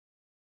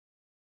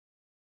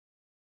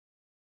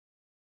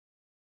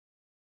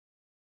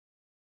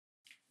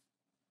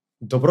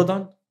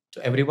Dobrodan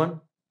to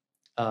everyone.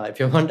 If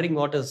you're wondering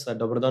what is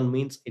Dobrodan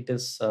means, it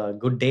is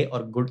good day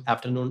or good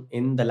afternoon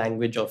in the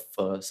language of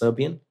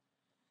Serbian.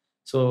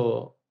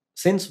 So,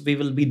 since we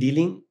will be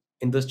dealing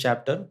in this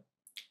chapter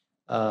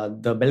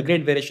the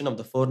Belgrade variation of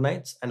the four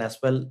knights and as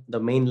well the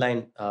main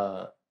line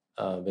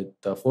with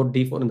the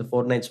 4d4 in the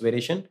four knights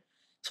variation.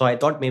 So, I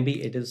thought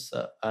maybe it is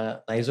a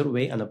nicer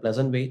way and a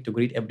pleasant way to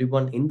greet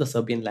everyone in the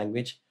Serbian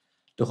language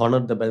to honor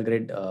the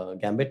Belgrade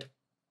Gambit.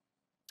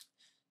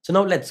 So,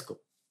 now let's go.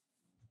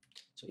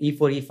 So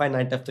e4, e5,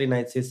 knight f3,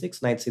 knight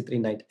c6, knight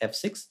c3, knight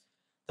f6.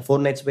 The four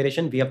knights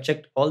variation, we have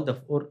checked all the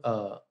four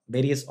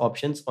various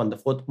options on the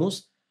fourth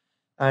moves.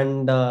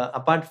 And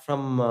apart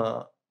from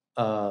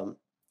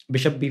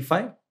bishop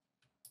b5,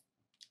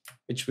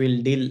 which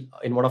we'll deal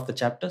in one of the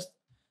chapters,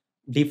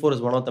 d4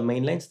 is one of the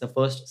main lines, the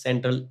first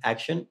central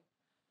action.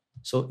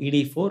 So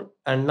ed4.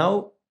 And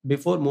now,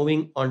 before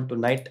moving on to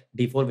knight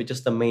d4, which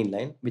is the main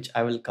line, which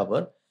I will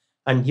cover,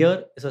 and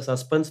here is a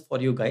suspense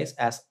for you guys,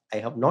 as I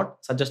have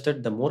not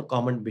suggested the more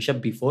common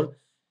bishop b4,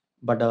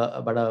 but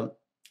a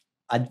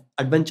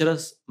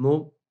adventurous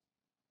move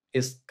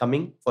is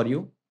coming for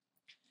you.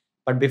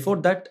 But before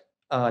that,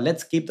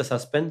 let's keep the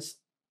suspense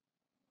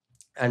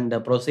and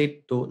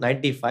proceed to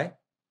knight d5.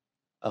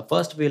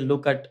 First, we'll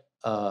look at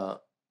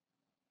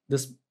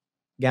this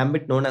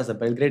gambit known as the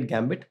Belgrade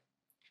Gambit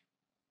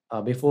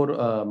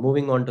before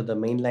moving on to the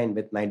main line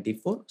with knight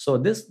d4. So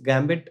this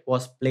gambit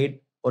was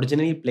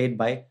originally played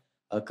by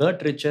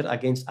Kurt Richer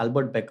against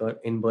Albert Becker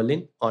in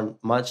Berlin on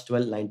March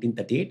 12,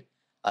 1938.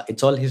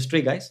 It's all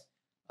history, guys.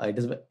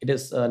 It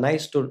is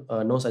nice to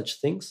know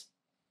such things.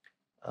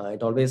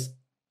 It always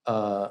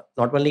not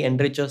only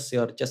enriches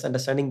your chess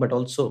understanding, but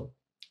also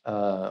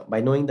by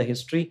knowing the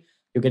history,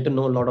 you get to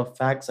know a lot of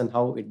facts and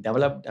how it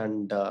developed,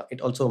 and it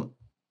also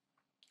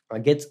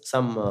gets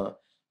some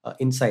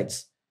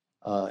insights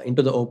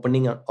into the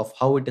opening of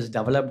how it is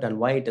developed and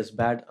why it is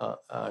bad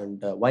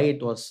and why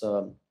it was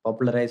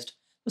popularized.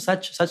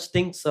 Such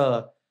things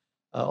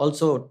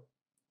also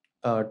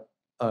uh,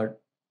 uh,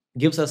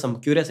 gives us some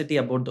curiosity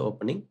about the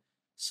opening.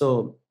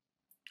 So,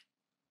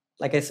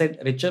 like I said,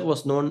 Richard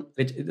was known.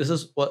 This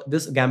is what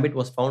this gambit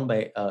was found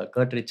by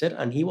Kurt Richard,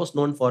 and he was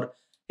known for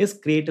his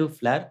creative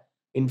flair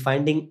in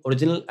finding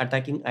original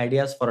attacking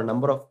ideas for a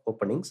number of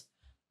openings.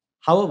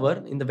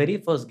 However, in the very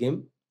first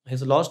game,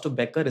 his loss to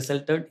Becker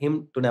resulted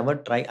him to never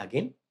try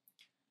again.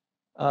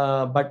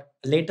 But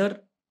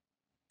later,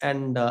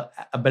 and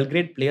a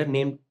Belgrade player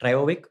named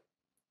Trajovic,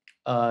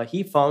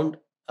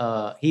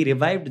 he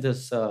revived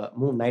this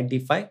move knight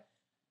d5,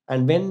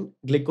 and when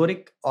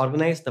Gligoric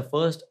organized the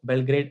first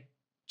Belgrade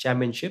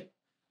championship,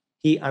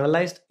 he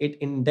analyzed it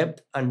in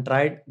depth and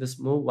tried this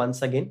move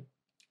once again,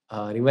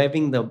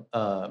 reviving the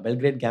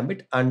Belgrade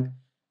Gambit, and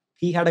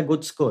he had a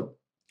good score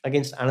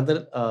against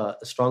another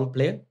strong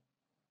player.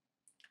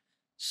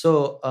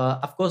 So,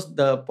 of course,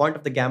 the point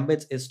of the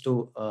gambits is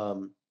to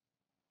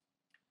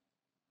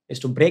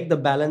break the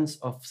balance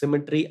of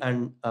symmetry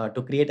and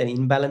to create an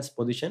imbalanced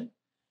position.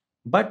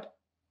 But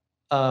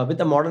with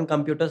the modern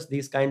computers,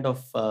 these kind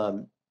of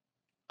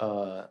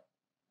uh,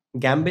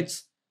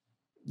 gambits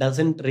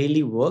doesn't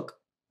really work,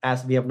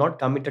 as we have not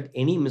committed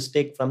any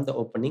mistake from the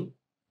opening.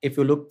 If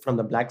you look from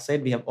the black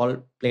side, we have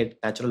all played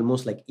natural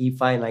moves like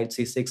e5, knight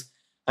c6,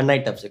 and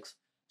knight f6.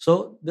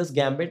 So this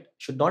gambit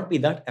should not be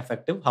that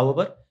effective.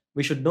 However,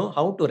 we should know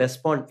how to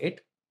respond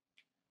it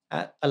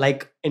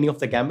like any of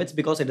the gambits,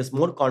 because it is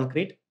more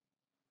concrete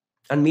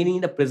and we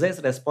need a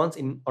precise response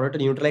in order to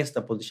neutralize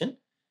the position.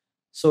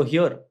 So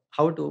here,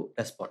 how to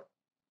respond?